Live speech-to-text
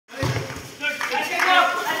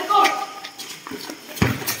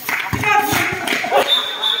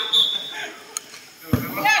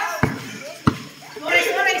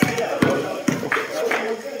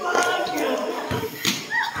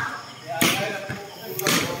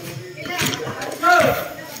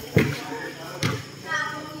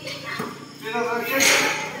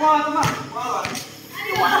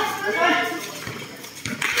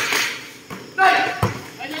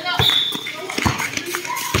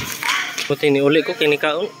Putih ini ulik kok kini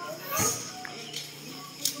kaun.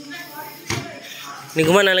 Ini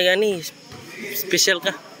gimana lagi nih? Spesial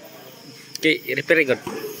kah? Oke, repair ikut.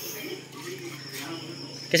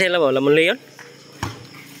 Kasi lah bawa lamun leon.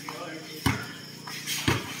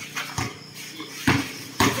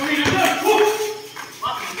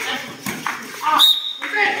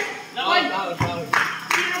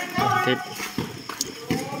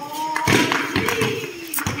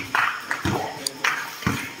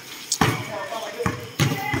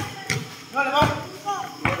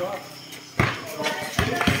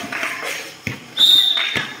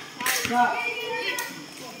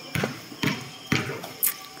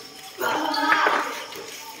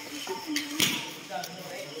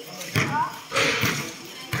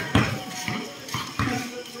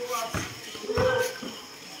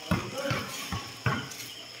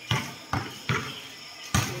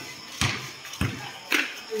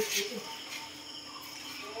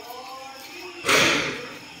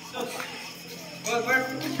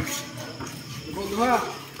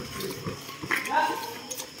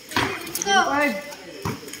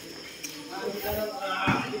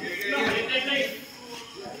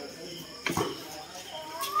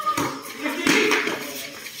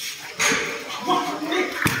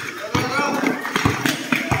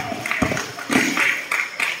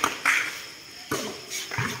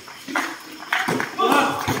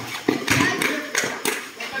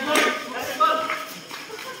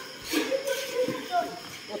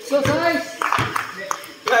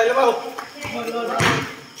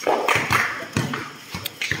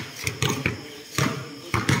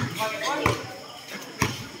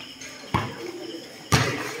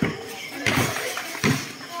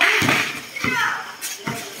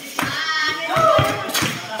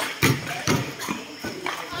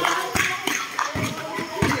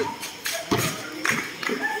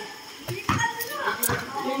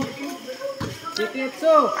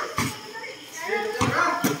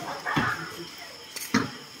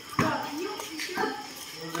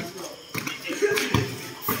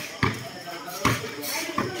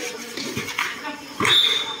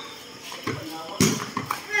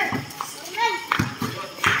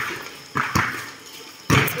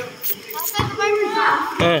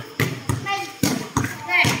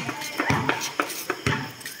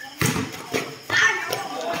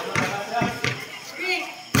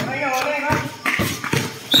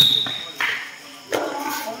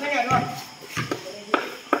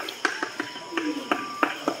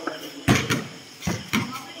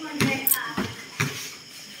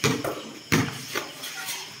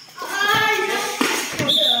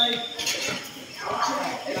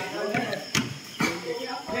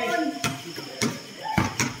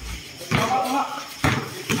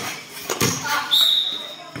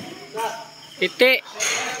 Titik.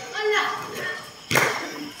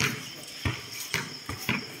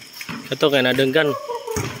 Satu kan ada kan.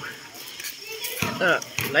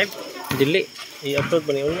 Live delete i-upload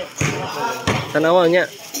pa niyo. Tanawa niya.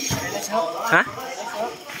 Ha?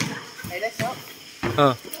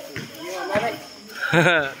 Oh.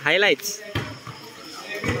 Highlights.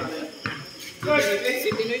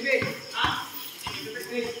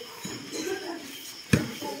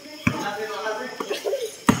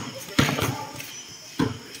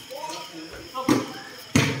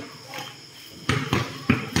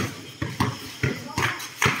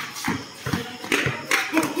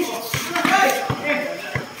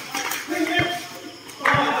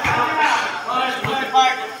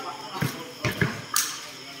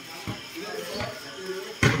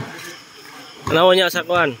 Nawa niya sa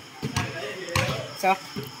kuan. Sa?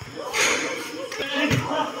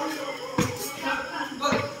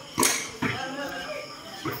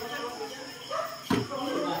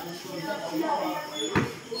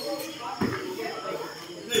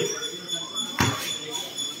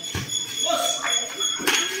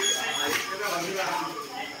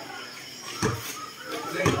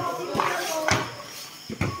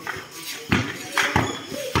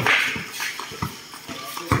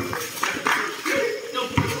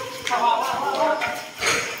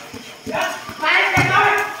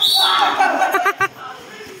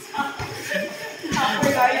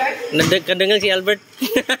 Kedengar si Albert.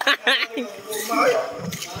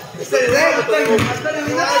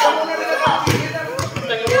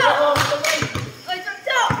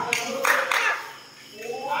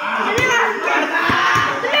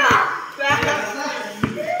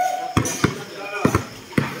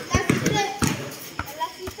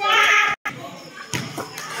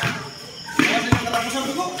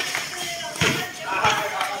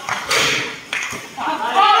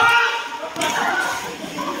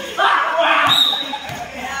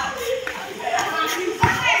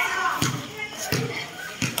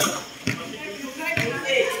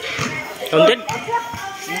 Counted?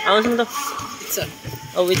 Awas mo to. Pizza.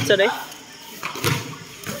 Oh, pizza deh.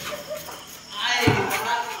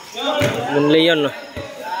 Munli yun, no?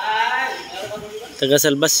 Taga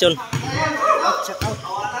Salvacion.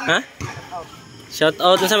 Ha? Shout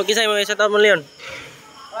out. Nasa magkisay mo, shout out Munli yun.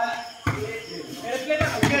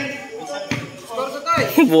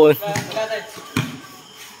 Buon.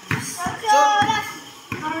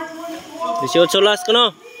 18 las ko,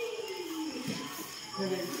 no?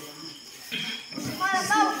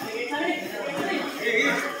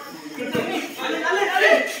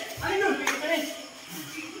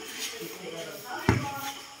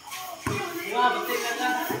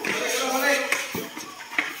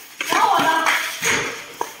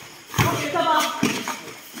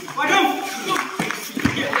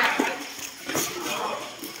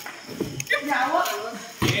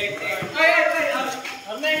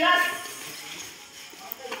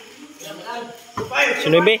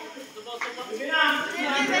 Sino be?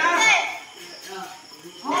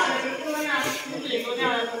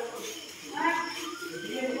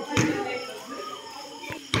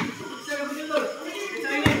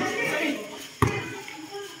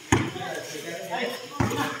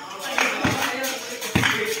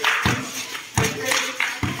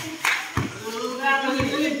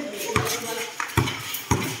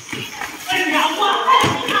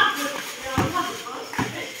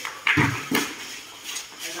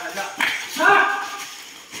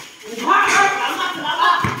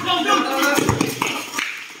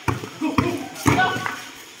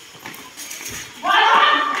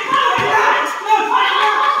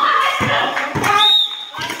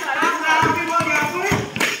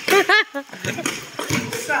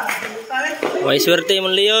 May swerte mo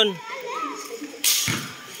Leon.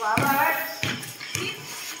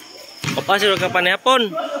 Papasok ka panihapon.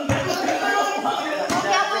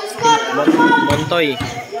 Montoy.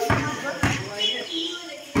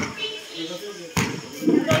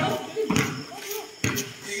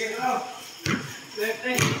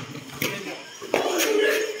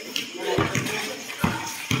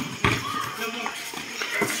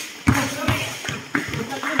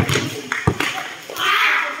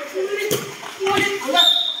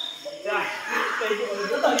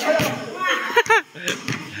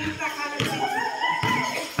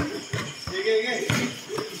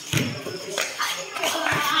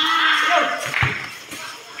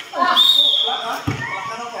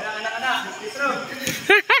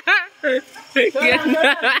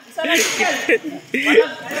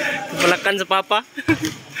 Pelakan sa papa.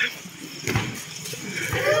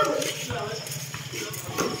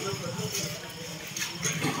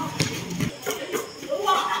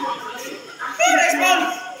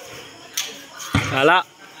 Salah.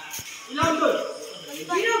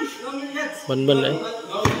 Ban-ban eh.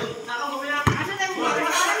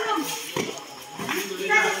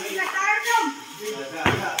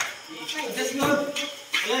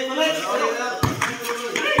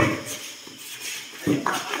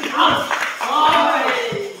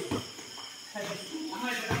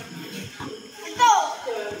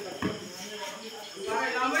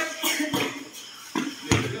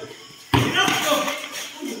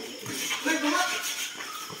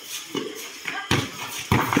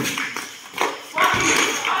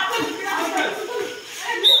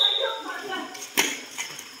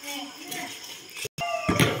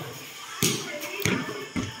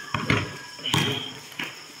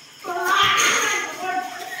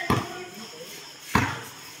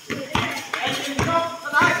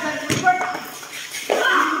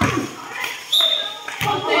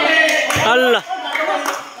 Allah.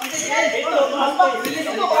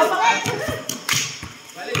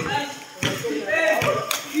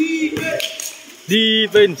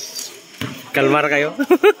 Defense. Kalmar kayo.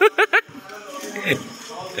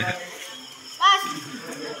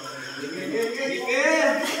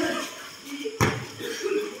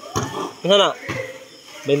 Sana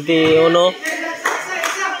 21.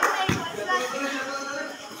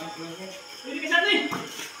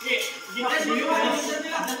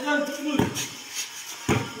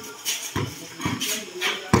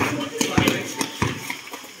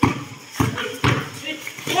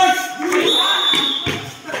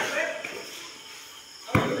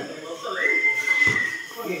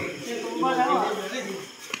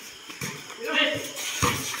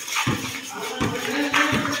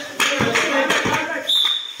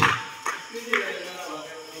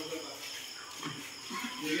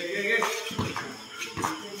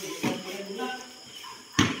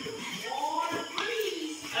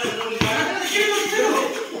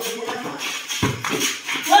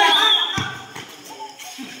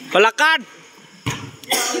 Pelakan.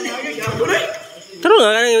 Taro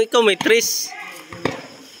nga kanang ikaw may tres.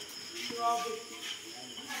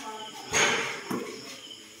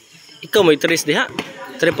 Ikaw may tres diha.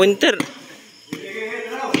 3-pointer.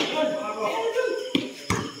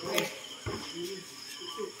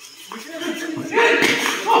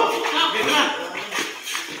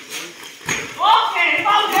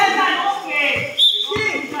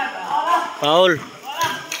 Paul.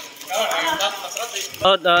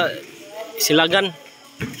 Oh, silagan.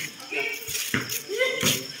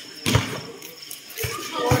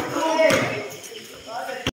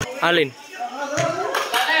 Alin?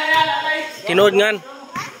 Tinood ngan.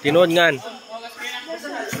 Tinood ngan.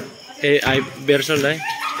 Ay version dai.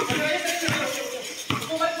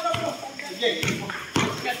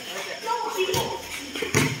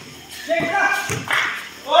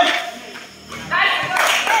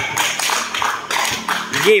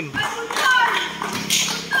 Game.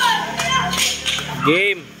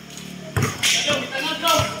 Game.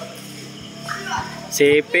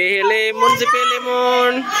 Si Pelemon, si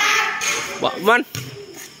Pelemon. Wak man.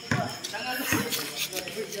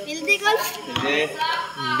 Hindi.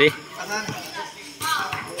 Hindi.